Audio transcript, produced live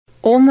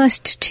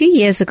Almost 2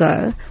 years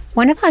ago,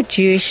 one of our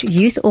Jewish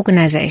youth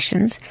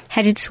organizations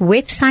had its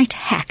website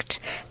hacked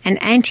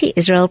and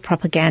anti-Israel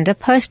propaganda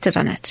posted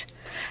on it.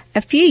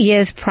 A few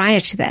years prior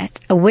to that,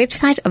 a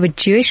website of a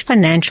Jewish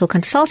financial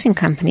consulting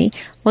company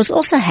was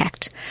also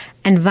hacked,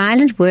 and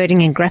violent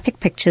wording and graphic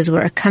pictures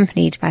were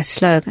accompanied by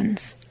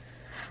slogans.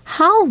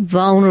 How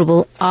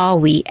vulnerable are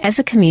we as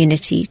a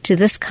community to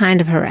this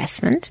kind of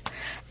harassment,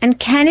 and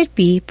can it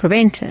be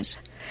prevented?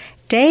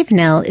 Dave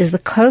Nell is the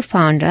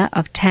co-founder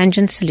of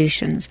Tangent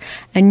Solutions,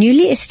 a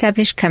newly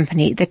established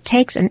company that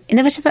takes an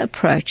innovative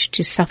approach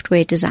to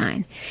software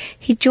design.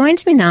 He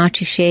joins me now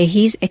to share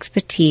his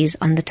expertise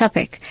on the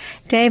topic.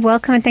 Dave,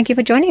 welcome and thank you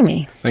for joining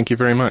me. Thank you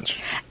very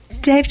much.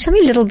 Dave, tell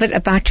me a little bit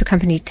about your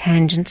company,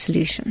 Tangent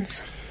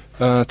Solutions.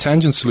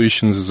 Tangent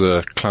Solutions is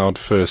a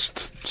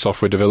cloud-first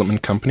software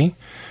development company.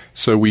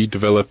 So we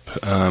develop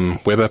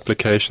web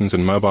applications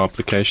and mobile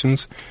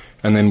applications,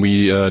 and then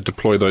we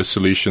deploy those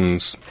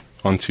solutions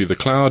onto the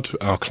cloud,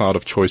 our cloud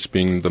of choice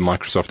being the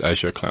Microsoft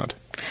Azure cloud.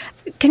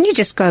 Can you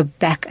just go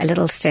back a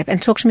little step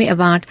and talk to me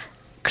about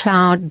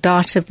cloud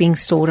data being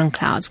stored on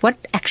clouds? What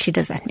actually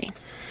does that mean?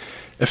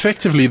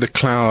 Effectively, the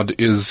cloud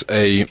is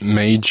a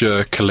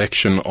major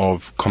collection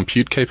of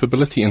compute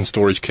capability and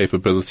storage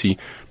capability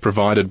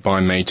provided by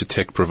major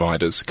tech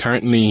providers.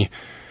 Currently,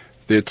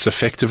 it's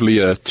effectively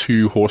a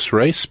two-horse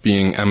race,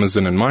 being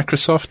Amazon and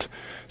Microsoft.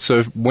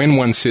 So when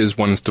one says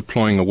one's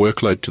deploying a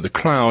workload to the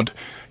cloud,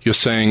 you're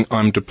saying,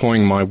 I'm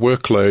deploying my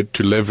workload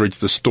to leverage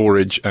the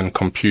storage and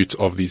compute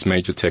of these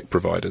major tech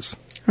providers.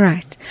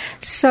 Right.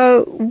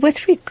 So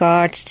with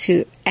regard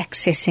to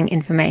accessing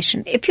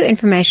information, if your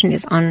information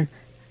is on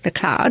the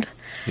cloud,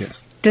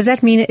 yes, does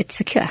that mean it's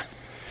secure?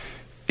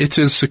 It's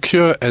as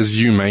secure as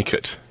you make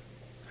it.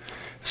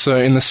 So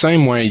in the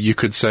same way, you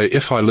could say,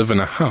 if I live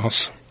in a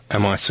house,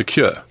 am I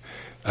secure?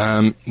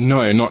 No,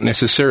 not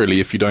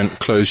necessarily if you don't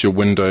close your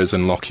windows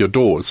and lock your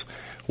doors,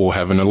 or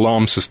have an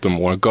alarm system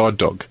or a guard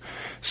dog.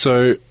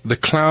 So the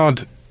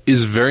cloud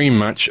is very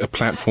much a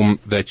platform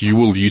that you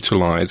will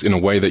utilize in a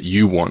way that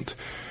you want.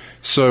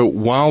 So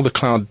while the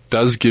cloud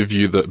does give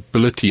you the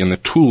ability and the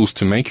tools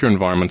to make your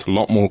environment a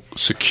lot more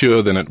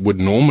secure than it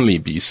would normally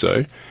be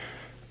so,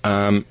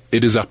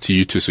 it is up to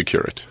you to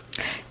secure it.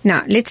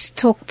 Now, let's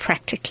talk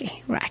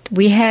practically, right?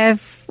 We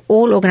have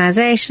all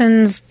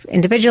organizations,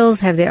 individuals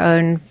have their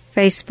own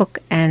Facebook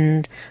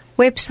and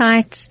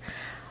websites.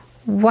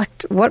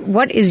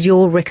 What is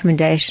your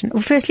recommendation?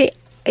 Well, firstly,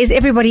 is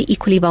everybody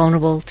equally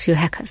vulnerable to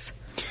hackers?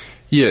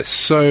 Yes.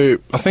 So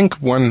I think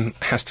one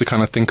has to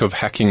kind of think of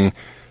hacking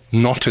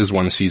not as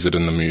one sees it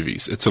in the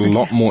movies. It's a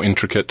lot more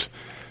intricate,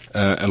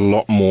 a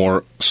lot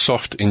more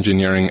soft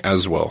engineering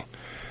as well.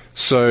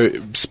 So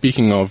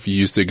speaking of, you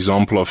used the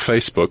example of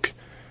Facebook,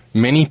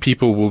 many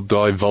people will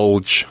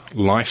divulge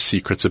life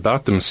secrets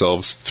about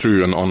themselves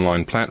through an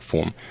online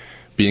platform,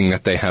 being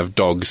that they have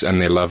dogs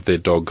and they love their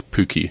dog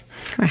Pookie,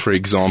 for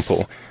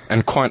example.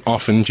 And quite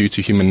often, due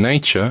to human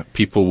nature,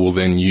 people will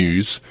then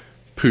use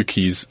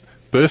Pookie's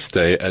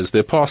birthday as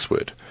their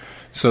password.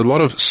 So a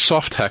lot of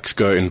soft hacks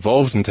go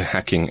involved into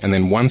hacking, and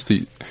then once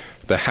the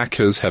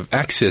hackers have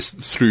access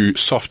through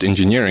soft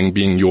engineering,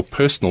 being your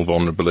personal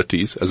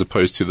vulnerabilities, as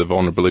opposed to the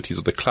vulnerabilities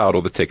of the cloud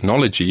or the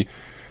technology,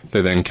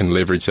 they then can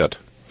leverage that.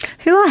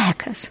 Who are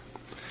hackers?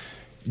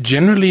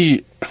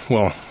 Generally,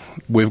 well,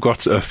 we've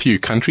got a few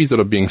countries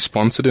that are being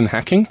sponsored in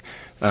hacking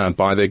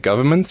by their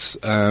governments,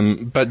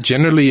 but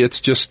generally it's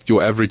just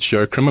your average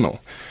Joe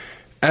criminal.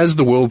 As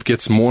the world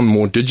gets more and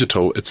more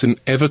digital, it's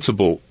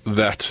inevitable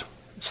that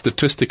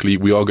statistically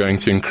we are going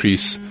to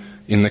increase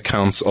in the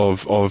counts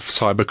of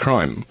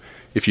cybercrime.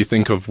 If you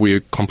think of we're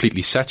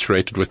completely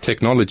saturated with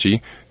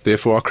technology,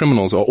 therefore our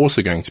criminals are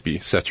also going to be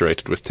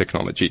saturated with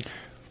technology.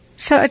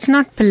 So it's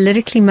not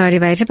politically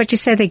motivated, but you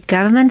say the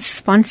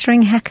government's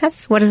sponsoring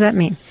hackers? What does that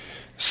mean?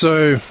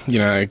 So,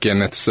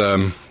 again, it's,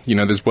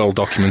 there's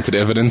well-documented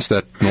evidence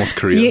that North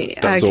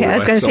Korea does all right. I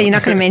was going to say you're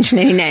not going to mention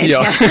any names.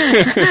 Yeah.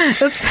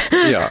 Oops.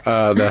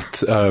 Yeah,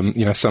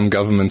 that, some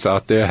governments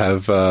out there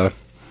have,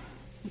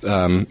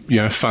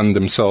 fund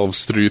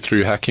themselves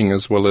through hacking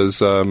as well as,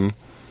 through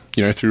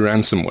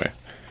ransomware.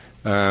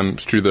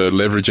 Through the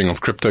leveraging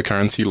of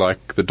cryptocurrency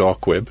like the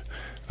dark web,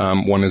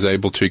 one is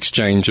able to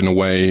exchange in a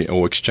way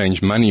or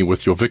exchange money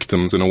with your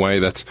victims in a way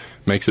that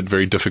makes it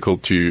very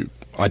difficult to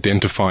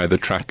identify the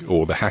track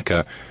or the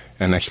hacker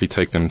and actually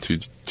take them to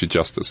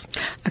justice.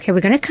 Okay, we're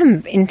going to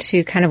come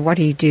into kind of what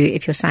do you do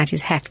if your site is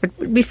hacked.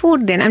 But before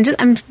then,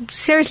 I'm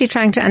seriously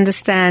trying to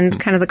understand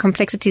kind of the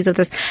complexities of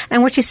this.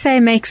 And what you say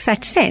makes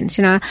such sense.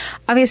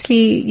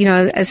 Obviously,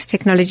 as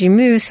technology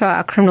moves, so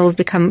our criminals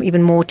become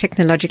even more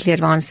technologically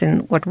advanced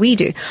than what we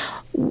do.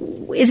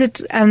 Is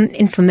it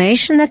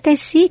information that they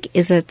seek?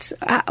 Is it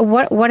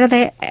what are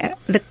they?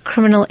 The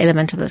criminal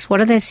element of this? What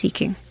are they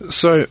seeking?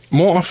 So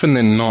more often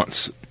than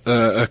not,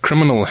 a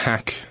criminal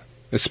hack,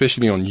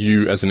 especially on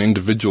you as an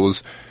individual,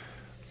 is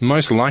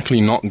most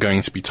likely not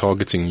going to be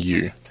targeting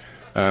you.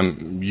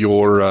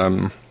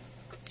 Your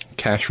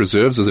cash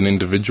reserves as an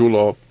individual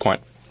are quite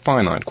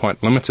finite,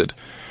 quite limited.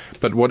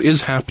 But what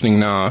is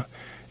happening now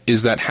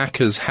is that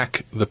hackers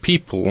hack the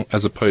people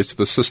as opposed to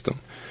the system.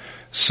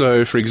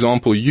 So, for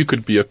example, you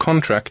could be a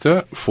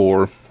contractor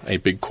for a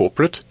big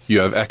corporate. You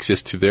have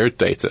access to their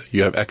data.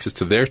 You have access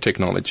to their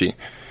technology.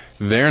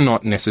 They're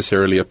not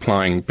necessarily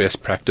applying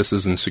best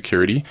practices in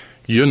security.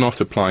 You're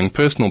not applying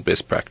personal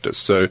best practice.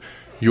 So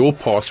your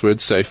password,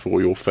 say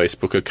for your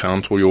Facebook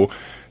account or your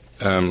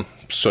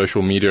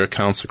social media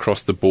accounts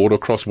across the board,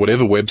 across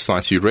whatever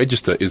websites you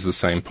register, is the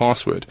same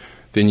password.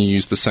 Then you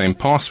use the same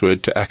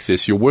password to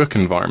access your work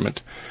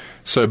environment.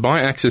 So by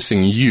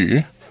accessing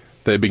you,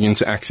 they begin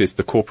to access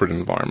the corporate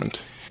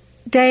environment.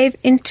 Dave,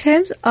 in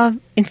terms of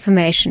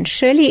information,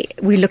 surely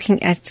we're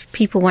looking at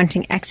people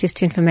wanting access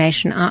to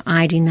information, our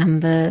ID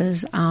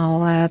numbers,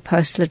 our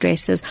postal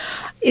addresses.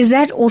 Is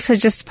that also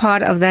just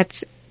part of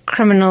that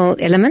criminal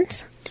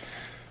element?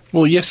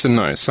 Well, yes and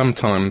no.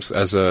 Sometimes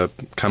as a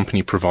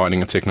company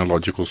providing a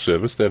technological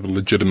service, they have a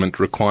legitimate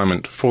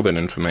requirement for that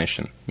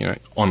information. You know,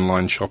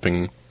 online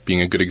shopping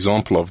being a good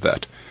example of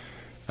that.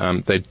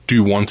 They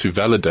do want to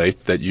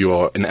validate that you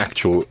are an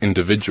actual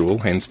individual,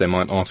 hence they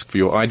might ask for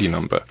your ID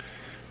number.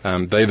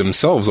 They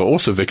themselves are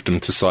also victim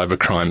to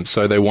cybercrime,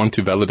 so they want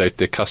to validate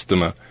their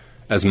customer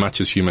as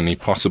much as humanly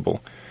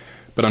possible.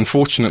 But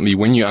unfortunately,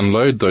 when you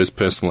unload those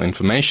personal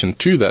information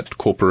to that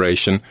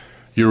corporation,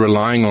 you're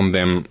relying on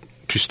them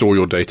to store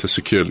your data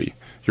securely.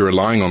 You're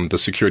relying on the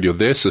security of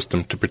their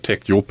system to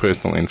protect your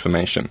personal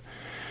information.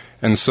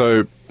 And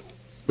so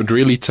it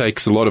really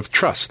takes a lot of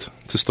trust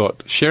to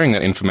start sharing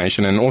that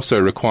information, and also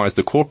requires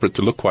the corporate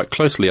to look quite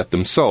closely at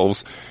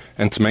themselves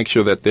and to make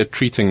sure that they're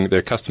treating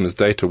their customers'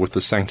 data with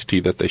the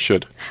sanctity that they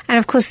should. And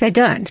of course they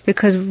don't,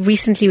 because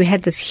recently we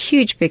had this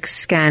huge big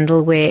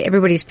scandal where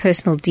everybody's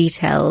personal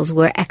details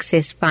were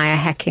accessed via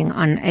hacking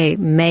on a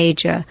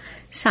major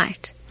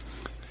site.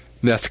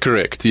 That's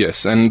correct,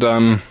 yes. And,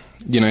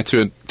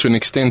 to an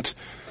extent,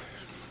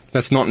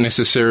 that's not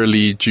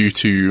necessarily due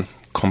to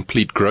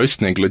complete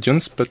gross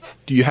negligence, but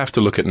you have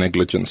to look at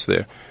negligence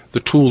there. The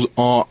tools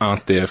are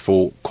out there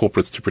for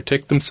corporates to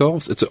protect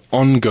themselves. It's an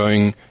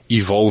ongoing,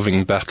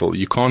 evolving battle.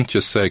 You can't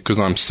just say, because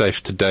I'm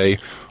safe today,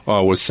 or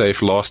I was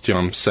safe last year,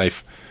 I'm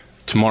safe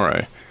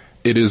tomorrow.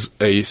 It is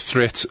a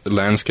threat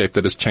landscape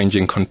that is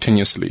changing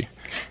continuously.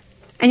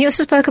 And you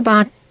also spoke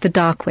about the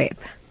dark web.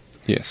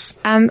 Yes.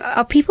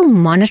 Are people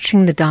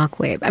monitoring the dark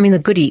web? I mean, the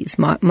goodies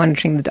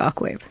monitoring the dark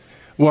web.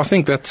 Well, I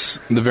think that's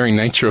the very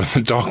nature of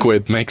the dark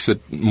web makes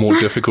it more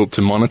difficult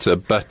to monitor.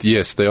 But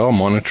yes, they are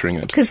monitoring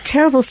it. Because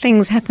terrible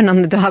things happen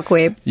on the dark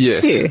web too.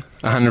 Yes,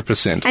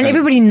 100%. And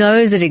everybody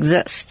knows it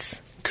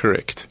exists.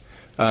 Correct.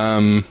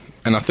 And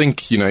I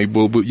think,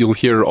 you'll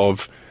hear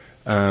of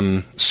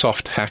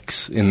soft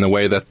hacks in the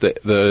way that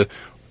the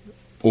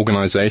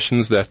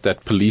organizations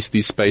that police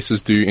these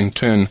spaces do in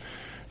turn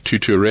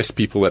to arrest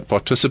people that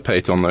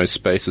participate on those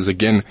spaces.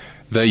 Again,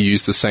 they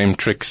use the same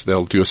tricks.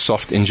 They'll do a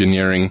soft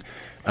engineering.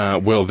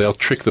 They'll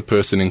trick the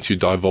person into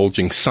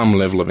divulging some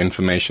level of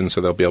information, so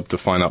they'll be able to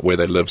find out where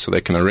they live so they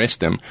can arrest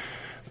them.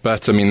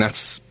 But, I mean,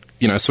 that's,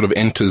 sort of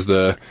enters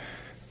the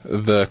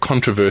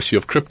controversy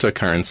of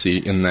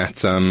cryptocurrency in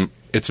that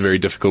it's very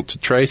difficult to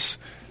trace.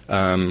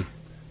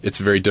 It's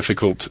very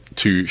difficult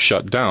to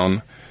shut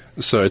down.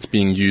 So it's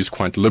being used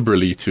quite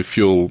liberally to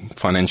fuel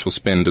financial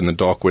spend in the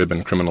dark web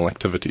and criminal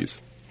activities.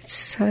 It's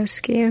so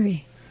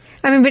scary.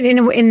 I mean, but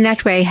in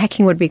that way,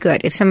 hacking would be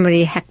good. If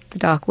somebody hacked the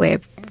dark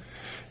web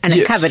and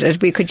uncovered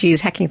it, we could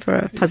use hacking for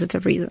a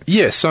positive reason.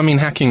 Yes, I mean,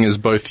 hacking is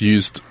both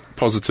used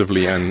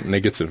positively and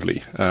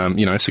negatively.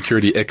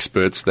 Security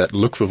experts that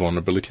look for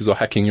vulnerabilities are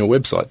hacking your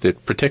website. They're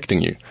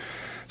protecting you.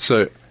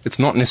 So it's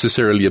not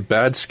necessarily a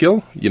bad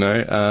skill,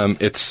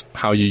 it's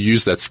how you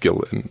use that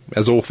skill, and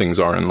as all things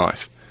are in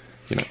life,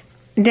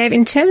 Dave,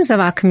 in terms of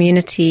our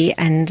community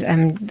and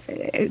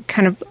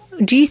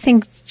do you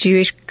think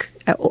Jewish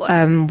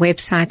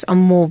websites are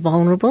more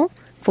vulnerable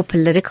for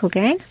political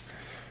gain?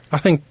 I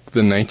think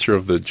the nature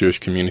of the Jewish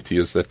community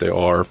is that they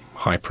are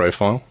high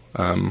profile.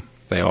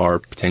 They are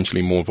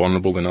potentially more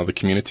vulnerable than other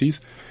communities.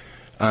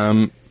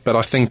 But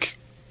I think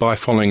by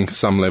following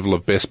some level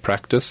of best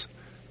practice,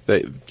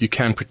 you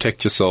can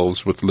protect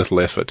yourselves with little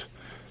effort,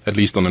 at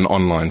least on an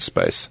online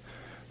space.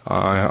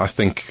 I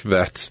think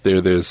that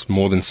there's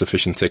more than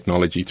sufficient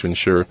technology to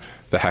ensure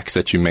the hacks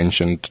that you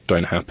mentioned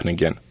don't happen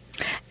again.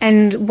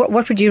 And what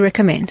would you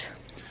recommend,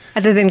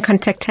 other than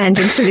Contact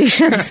Tangent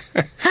Solutions?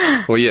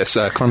 Well, yes,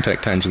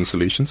 Contact Tangent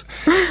Solutions.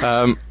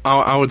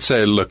 I would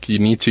say, look, you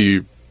need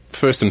to,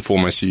 first and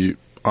foremost,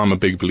 I'm a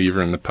big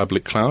believer in the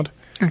public cloud.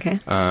 Okay.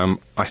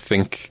 I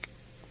think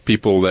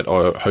people that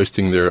are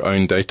hosting their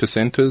own data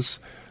centers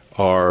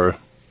are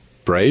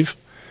brave.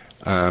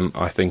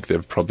 I think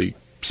they're probably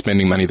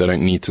spending money they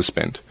don't need to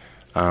spend.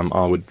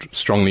 I would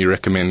strongly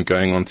recommend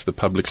going onto the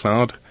public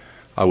cloud.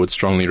 I would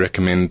strongly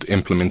recommend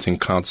implementing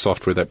cloud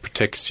software that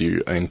protects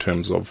you in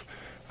terms of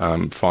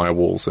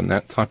firewalls and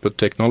that type of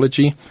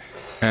technology,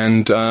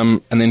 and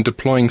then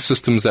deploying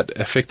systems that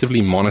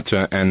effectively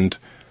monitor and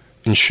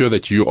ensure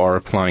that you are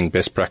applying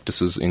best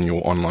practices in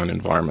your online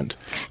environment.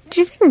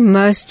 Do you think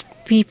most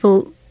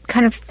people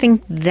kind of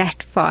think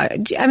that far.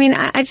 I mean,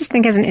 I just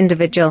think as an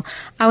individual,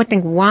 I would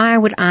think, why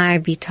would I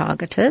be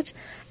targeted?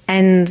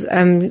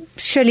 And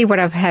surely what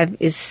I have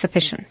is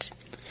sufficient.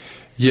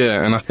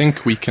 Yeah, and I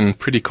think we can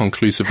pretty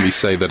conclusively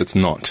say that it's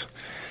not.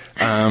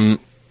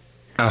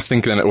 I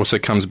think that it also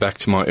comes back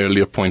to my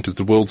earlier point that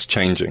the world's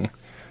changing.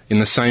 In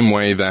the same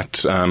way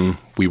that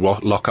we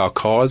lock our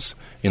cars,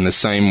 in the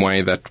same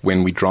way that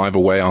when we drive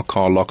away, our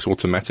car locks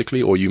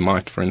automatically, or you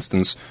might, for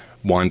instance,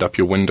 wind up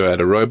your window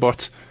at a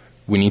robot,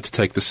 we need to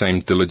take the same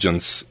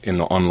diligence in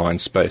the online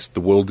space. The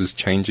world is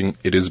changing.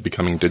 It is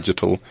becoming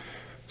digital.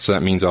 So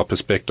that means our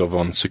perspective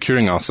on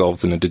securing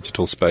ourselves in a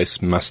digital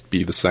space must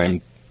be the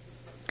same.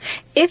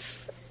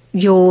 If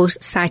your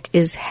site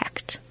is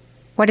hacked,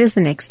 what is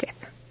the next step?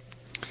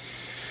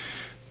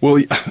 Well,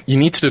 you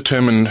need to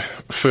determine,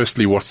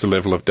 firstly, what's the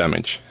level of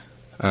damage.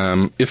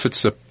 If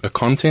it's a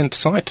content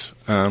site,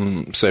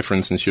 say, for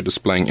instance, you're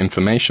displaying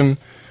information,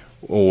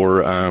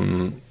 or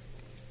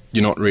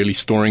you're not really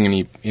storing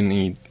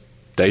any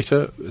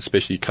data,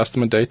 especially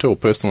customer data or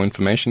personal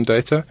information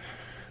data,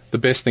 the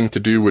best thing to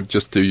do would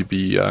just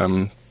be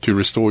to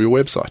restore your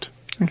website.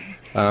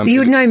 Okay. You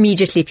would know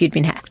immediately if you'd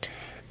been hacked.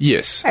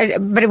 Yes.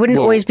 But it wouldn't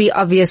always be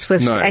obvious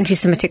with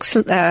anti-Semitic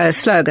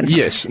slogans.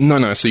 Yes.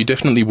 No. So you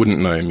definitely wouldn't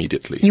know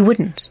immediately. You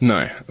wouldn't?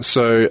 No.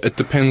 So it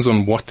depends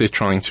on what they're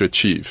trying to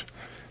achieve.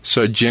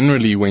 So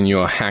generally when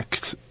you're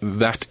hacked,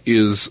 that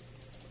is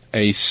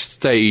a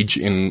stage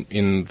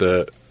in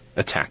the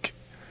attack.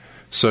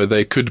 So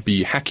they could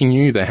be hacking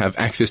you, they have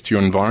access to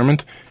your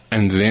environment,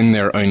 and then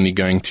they're only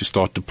going to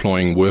start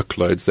deploying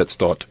workloads that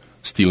start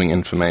stealing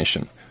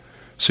information.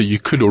 So you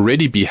could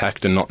already be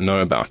hacked and not know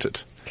about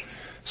it.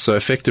 So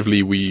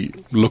effectively, we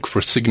look for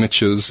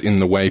signatures in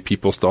the way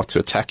people start to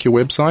attack your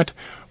website.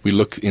 We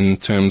look in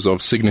terms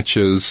of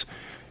signatures,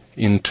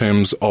 in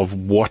terms of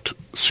what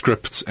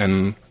scripts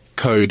and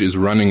code is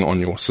running on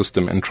your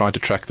system, and try to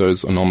track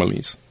those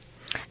anomalies.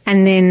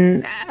 And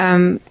then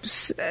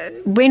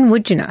when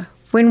would you know?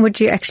 When will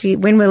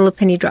the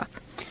penny drop?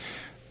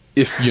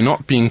 If you're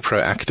not being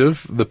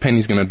proactive, the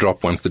penny's going to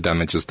drop once the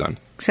damage is done.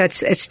 So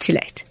it's too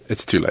late.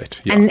 It's too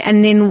late, yeah.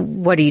 And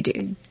then what do you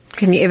do?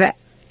 Can you ever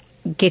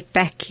get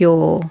back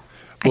your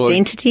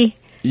identity?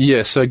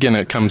 Yeah, so again,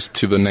 it comes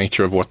to the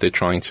nature of what they're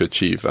trying to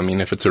achieve. I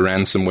mean, if it's a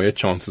ransomware,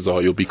 chances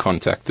are you'll be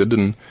contacted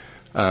and...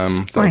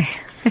 Boy,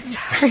 that's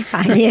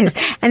horrifying, yes.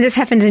 And this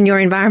happens in your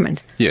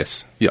environment?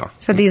 Yes, yeah.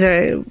 So these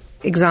are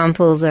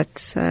examples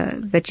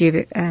that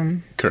you've...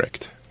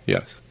 Correct,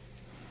 yes.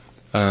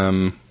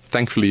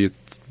 Thankfully,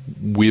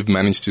 we've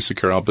managed to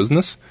secure our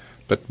business,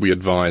 but we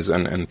advise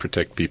and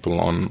protect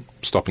people on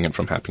stopping it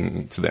from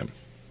happening to them.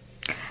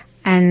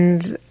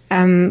 And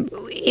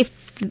if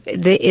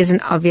there is an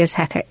obvious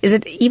hacker, is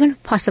it even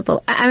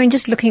possible? I mean,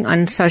 just looking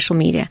on social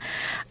media,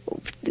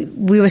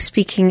 we were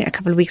speaking a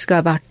couple of weeks ago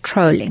about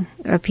trolling,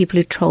 people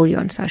who troll you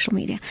on social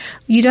media.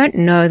 You don't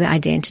know the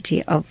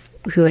identity of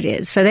who it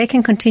is. So they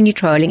can continue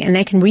trolling and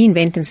they can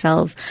reinvent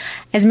themselves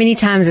as many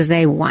times as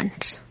they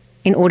want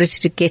in order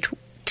to get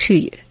to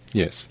you.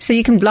 Yes. So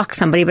you can block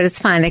somebody, but it's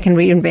fine. They can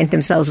reinvent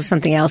themselves with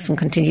something else and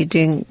continue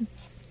doing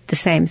the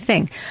same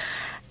thing.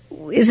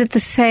 Is it the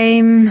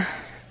same...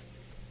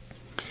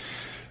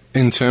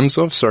 In terms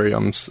of,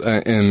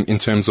 in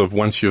terms of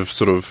once you've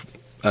sort of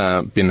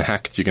been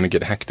hacked, you're going to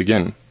get hacked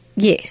again?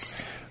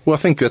 Yes. Well, I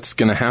think that's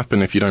going to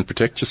happen if you don't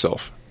protect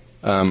yourself.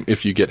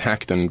 If you get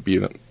hacked and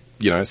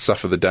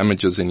suffer the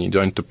damages and you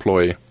don't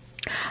deploy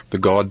the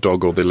guard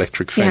dog or the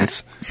electric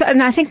fence. Yeah. So,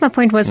 and I think my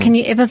point was, can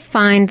you ever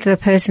find the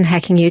person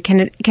hacking you?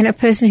 Can a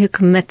person who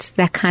commits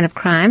that kind of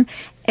crime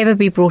ever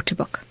be brought to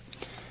book?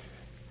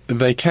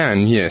 They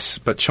can, yes,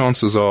 but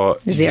chances are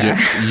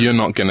you're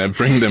not going to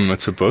bring them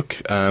to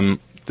book.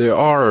 There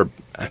are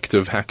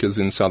active hackers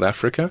in South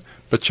Africa,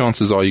 but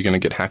chances are you're going to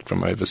get hacked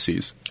from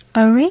overseas.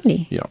 Oh,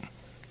 really? Yeah.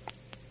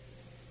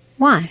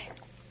 Why?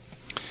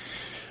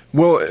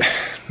 Well,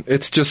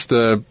 it's just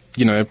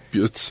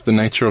it's the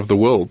nature of the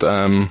world.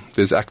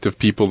 There's active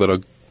people that are,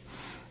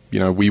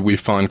 we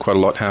find quite a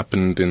lot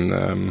happened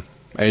in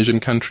Asian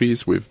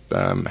countries. We've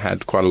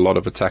had quite a lot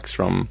of attacks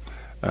from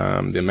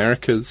the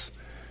Americas.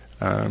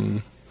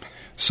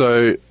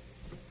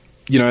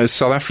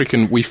 South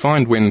African, we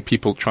find when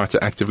people try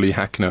to actively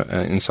hack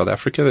in South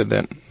Africa that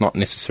they're not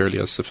necessarily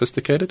as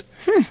sophisticated.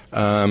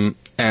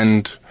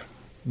 And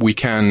we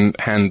can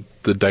hand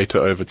the data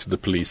over to the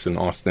police and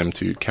ask them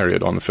to carry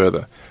it on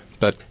further.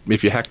 But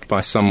if you're hacked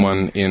by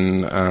someone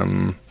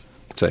in,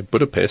 say,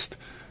 Budapest,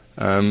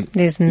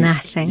 there's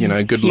nothing.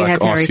 Good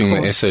luck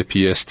asking the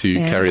SAPS to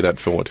carry that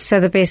forward. So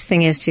the best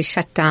thing is to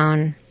shut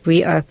down,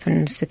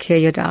 reopen, secure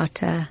your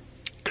data.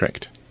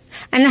 Correct.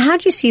 And how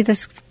do you see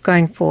this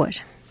going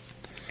forward?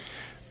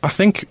 I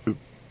think,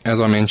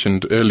 as I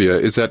mentioned earlier,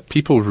 is that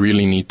people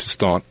really need to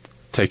start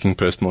taking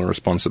personal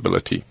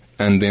responsibility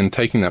and then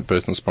taking that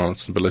personal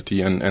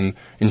responsibility and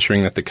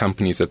ensuring that the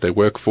companies that they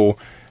work for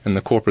and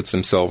the corporates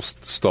themselves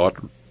start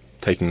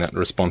taking that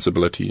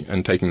responsibility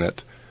and taking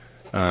that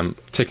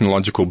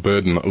technological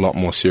burden a lot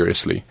more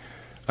seriously.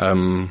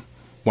 One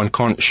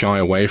can't shy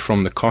away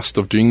from the cost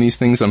of doing these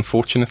things,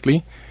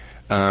 unfortunately.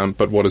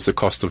 but what is the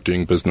cost of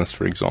doing business,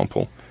 for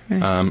example?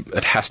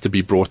 It has to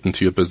be brought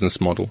into your business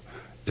model.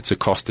 It's a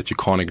cost that you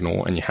can't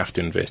ignore, and you have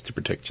to invest to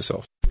protect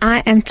yourself. I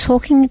am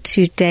talking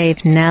to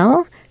Dave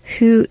Nell,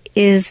 who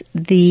is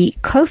the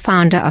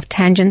co-founder of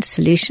Tangent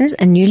Solutions,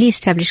 a newly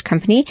established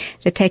company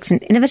that takes an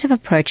innovative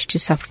approach to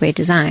software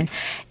design.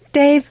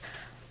 Dave,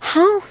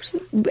 how,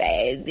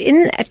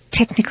 in a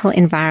technical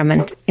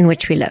environment in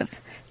which we live,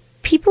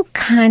 people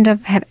kind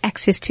of have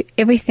access to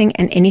everything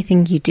and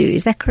anything you do.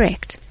 Is that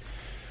correct?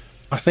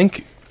 I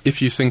think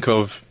if you think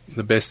of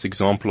the best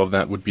example of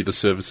that would be the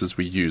services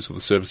we use or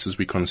the services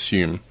we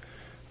consume.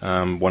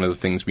 One of the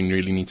things we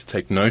really need to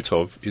take note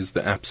of is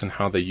the apps and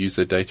how they use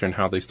their data and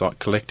how they start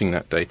collecting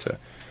that data.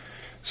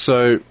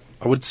 So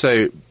I would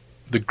say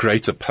the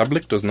greater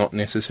public does not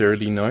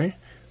necessarily know,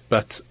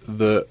 but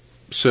the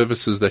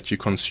services that you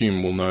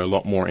consume will know a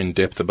lot more in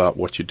depth about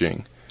what you're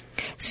doing.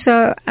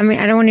 So, I mean,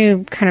 I don't want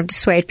to kind of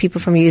dissuade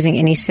people from using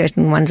any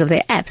certain ones of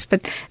their apps,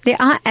 but there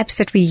are apps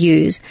that we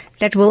use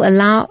that will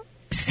allow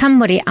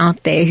somebody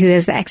out there who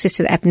has the access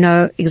to the app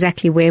know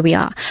exactly where we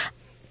are.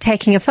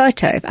 Taking a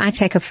photo. If I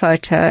take a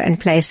photo and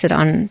place it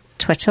on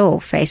Twitter or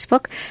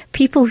Facebook,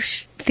 people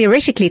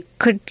theoretically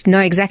could know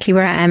exactly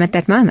where I am at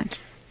that moment.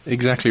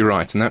 Exactly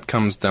right. And that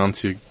comes down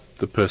to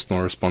the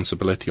personal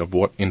responsibility of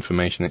what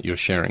information that you're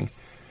sharing.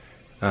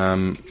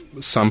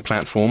 Some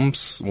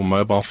platforms or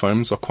mobile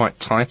phones are quite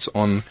tight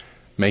on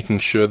making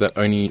sure that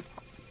only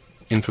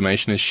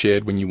information is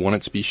shared when you want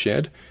it to be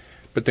shared.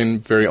 But then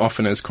very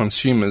often as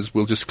consumers,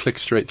 we'll just click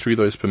straight through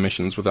those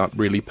permissions without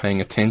really paying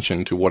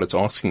attention to what it's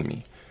asking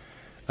me.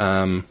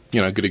 A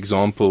good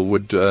example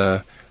would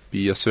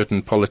be a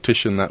certain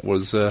politician that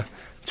was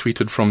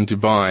tweeted from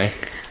Dubai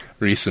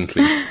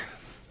recently.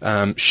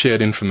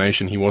 Shared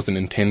information he wasn't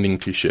intending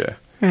to share.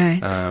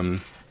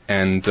 Right.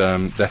 And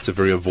that's a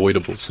very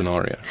avoidable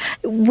scenario.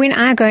 When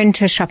I go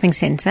into a shopping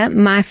center,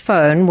 my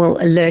phone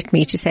will alert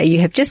me to say,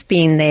 you have just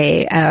been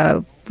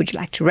there, would you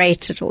like to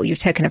rate it, or you've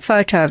taken a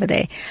photo over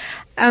there.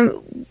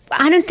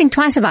 I don't think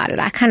twice about it.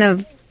 I kind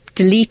of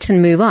delete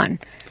and move on.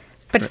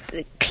 But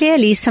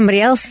clearly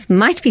somebody else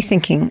might be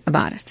thinking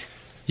about it.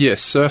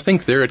 Yes, so I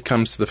think there it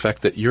comes to the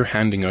fact that you're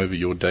handing over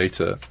your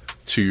data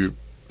to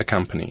a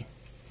company.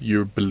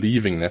 You're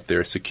believing that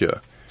they're secure.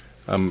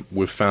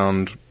 We've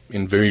found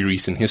in very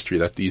recent history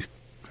that these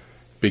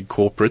big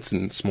corporates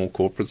and small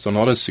corporates are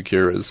not as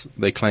secure as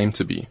they claim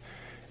to be.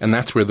 And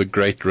that's where the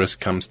great risk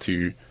comes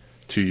to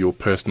your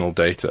personal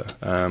data.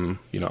 I'm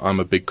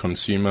a big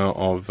consumer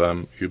of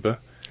Uber.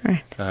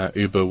 Right.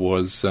 Uber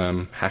was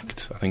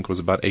hacked, I think it was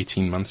about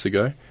 18 months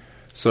ago.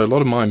 So a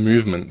lot of my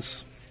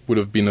movements would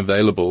have been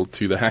available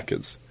to the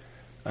hackers.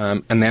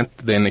 And that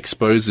then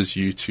exposes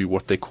you to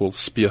what they call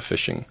spear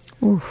phishing.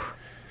 Ooh.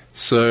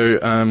 So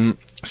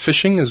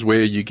phishing is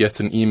where you get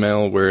an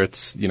email where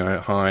it's,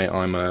 hi,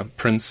 I'm a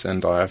prince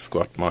and I've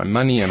got my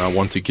money and I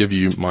want to give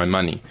you my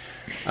money.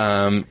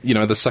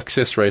 The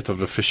success rate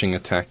of a phishing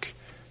attack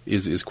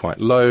is quite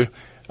low.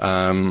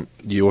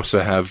 You also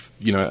have,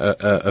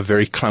 a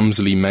very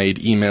clumsily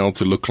made email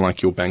to look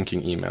like your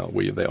banking email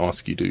where they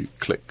ask you to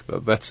click.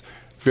 That's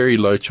very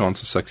low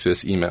chance of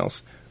success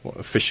emails or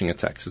phishing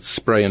attacks. It's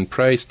spray and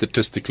pray.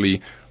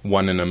 Statistically,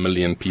 1 in a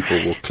million people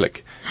will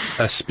click.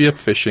 Spear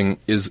phishing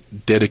is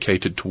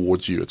dedicated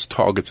towards you. It's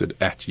targeted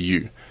at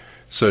you.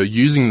 So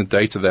using the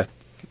data that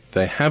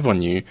they have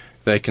on you,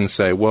 they can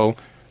say, well,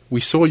 we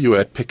saw you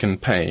at Pick n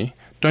Pay.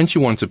 Don't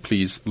you want to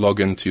please log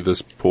into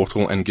this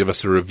portal and give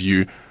us a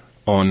review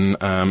on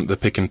the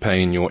Pick n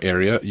Pay in your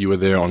area? You were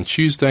there on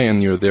Tuesday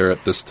and you were there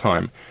at this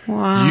time.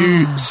 Wow.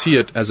 You see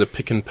it as a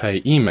Pick n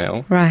Pay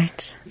email.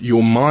 Right.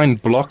 Your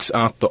mind blocks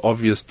out the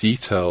obvious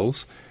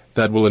details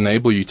that will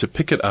enable you to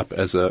pick it up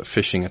as a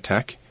phishing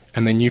attack,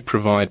 and then you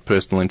provide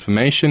personal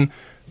information.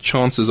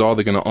 Chances are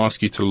they're going to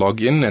ask you to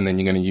log in, and then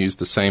you're going to use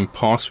the same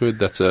password.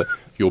 That's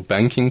your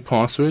banking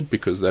password,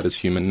 because that is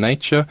human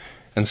nature,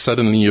 and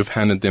suddenly you've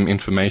handed them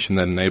information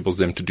that enables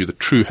them to do the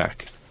true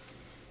hack.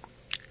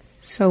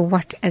 So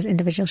what, as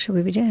individuals, should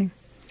we be doing?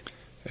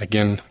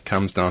 Again,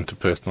 comes down to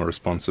personal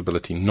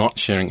responsibility, not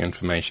sharing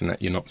information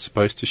that you're not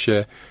supposed to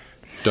share.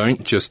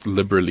 Don't just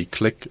liberally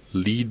click.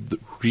 Read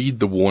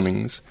the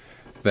warnings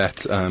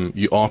that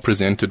you are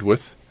presented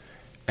with,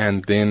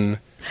 and then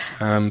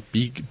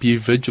be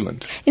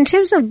vigilant. In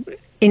terms of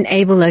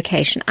enable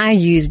location, I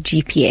use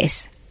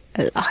GPS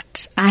a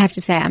lot. I have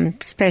to say I'm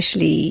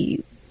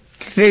especially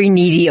very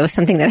needy of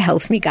something that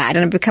helps me guide,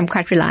 and I've become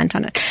quite reliant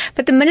on it.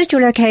 But the minute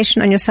your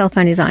location on your cell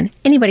phone is on,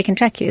 anybody can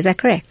track you. Is that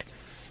correct?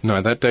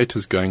 No, that data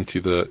is going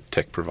to the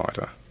tech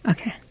provider.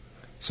 Okay.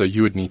 So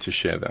you would need to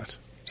share that.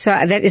 So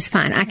that is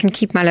fine. I can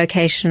keep my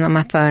location on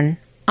my phone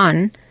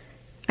on.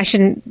 I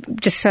shouldn't,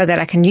 just so that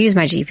I can use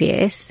my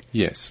GPS.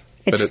 Yes,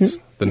 but it's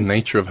the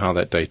nature of how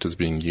that data is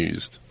being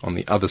used on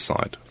the other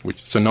side,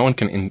 so no one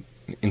can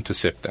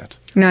intercept that.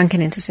 No one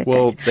can intercept that.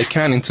 Well, they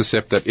can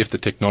intercept that if the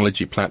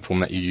technology platform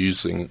that you're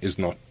using is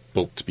not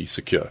built to be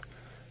secure.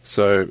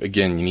 So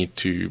again, you need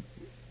to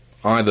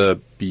either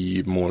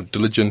be more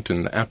diligent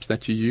in the apps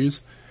that you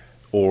use,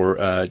 or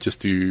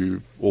just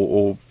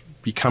or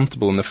be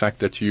comfortable in the fact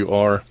that you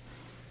are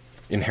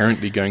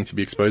inherently going to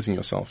be exposing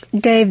yourself.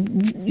 Dave,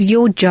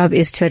 your job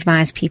is to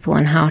advise people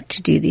on how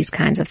to do these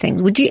kinds of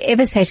things. Would you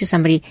ever say to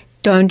somebody,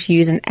 don't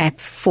use an app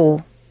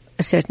for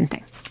a certain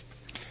thing?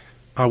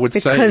 I would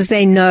say... Because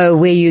they know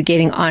where you're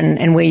getting on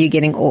and where you're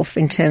getting off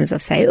in terms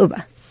of, say,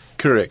 Uber.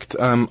 Correct.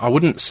 I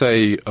wouldn't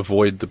say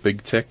avoid the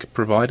big tech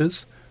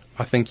providers.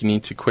 I think you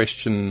need to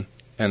question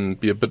and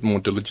be a bit more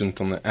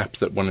diligent on the apps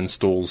that one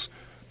installs,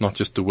 not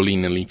just to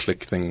willy-nilly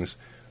click things.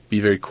 Be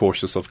very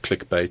cautious of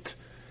clickbait.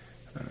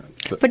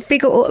 But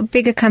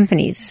bigger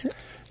companies?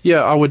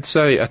 Yeah, I would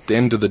say at the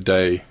end of the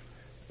day,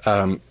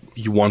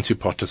 you want to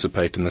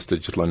participate in this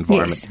digital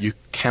environment. Yes. You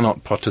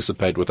cannot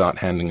participate without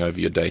handing over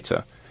your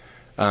data.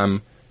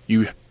 But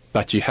you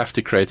have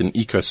to create an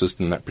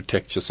ecosystem that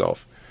protects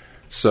yourself.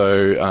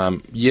 So,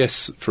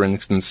 yes, for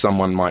instance,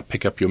 someone might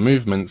pick up your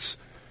movements,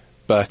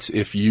 but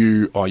if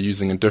you are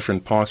using a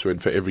different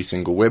password for every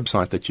single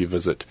website that you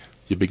visit,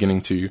 you're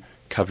beginning to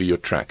cover your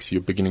tracks.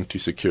 You're beginning to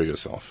secure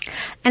yourself.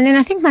 And then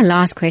I think my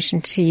last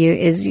question to you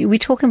is, we're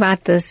talking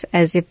about this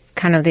as if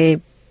kind of the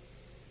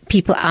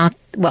people out,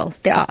 well,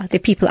 there are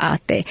people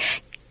out there.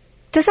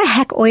 Does a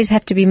hack always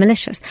have to be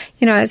malicious?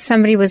 You know,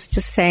 somebody was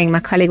just saying, my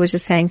colleague was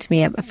just saying to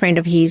me, a friend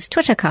of his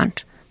Twitter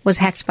account was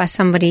hacked by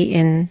somebody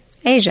in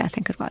Asia, I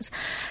think it was.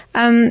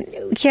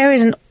 Here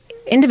is an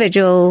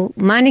individual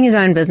minding his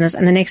own business,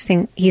 and the next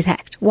thing, he's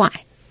hacked.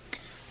 Why?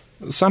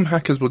 Some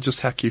hackers will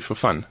just hack you for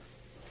fun.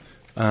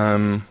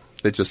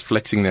 They're just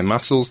flexing their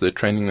muscles. They're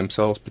training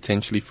themselves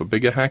potentially for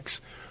bigger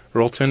hacks.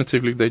 Or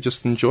alternatively, they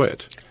just enjoy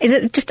it. Is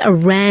it just a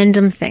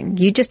random thing?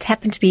 You just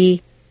happen to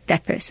be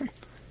that person?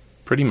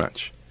 Pretty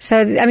much. So,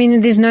 I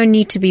mean, there's no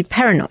need to be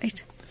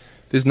paranoid.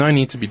 There's no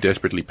need to be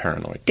desperately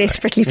paranoid.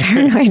 Desperately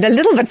paranoid. A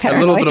little bit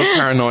paranoid. A little bit of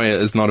paranoia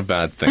is not a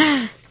bad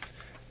thing.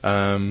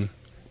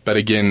 But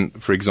again,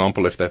 for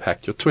example, if they've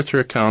hacked your Twitter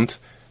account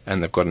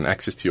and they've gotten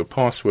access to your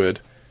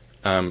password,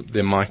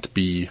 there might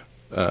be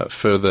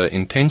further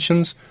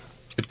intentions.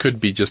 It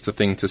could be just a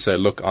thing to say,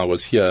 look, I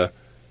was here.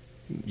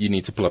 You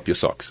need to pull up your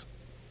socks.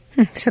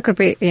 So it could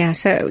be, yeah.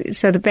 So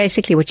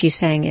basically what you're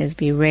saying is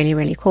be really,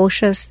 really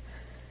cautious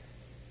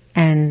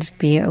and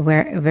be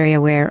very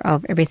aware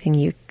of everything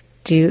you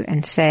do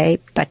and say,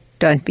 but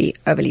don't be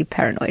overly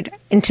paranoid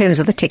in terms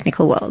of the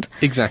technical world.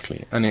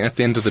 Exactly. I mean, at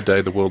the end of the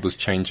day, the world is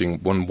changing.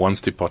 One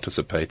wants to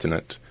participate in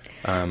it,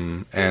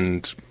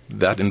 and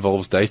that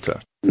involves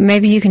data.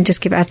 Maybe you can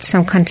just give out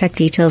some contact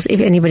details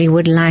if anybody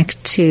would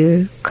like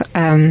to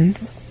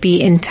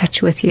be in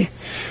touch with you.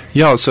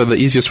 Yeah, so the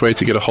easiest way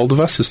to get a hold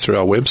of us is through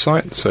our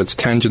website. So it's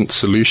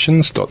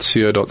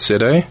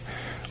tangentsolutions.co.za.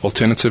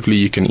 Alternatively,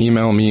 you can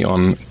email me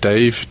on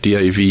Dave,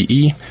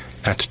 D-A-V-E,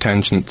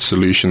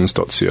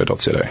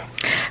 @tangentsolutions.co.za.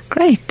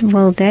 Great.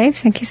 Well, Dave,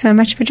 thank you so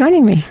much for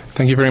joining me.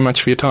 Thank you very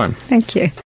much for your time. Thank you.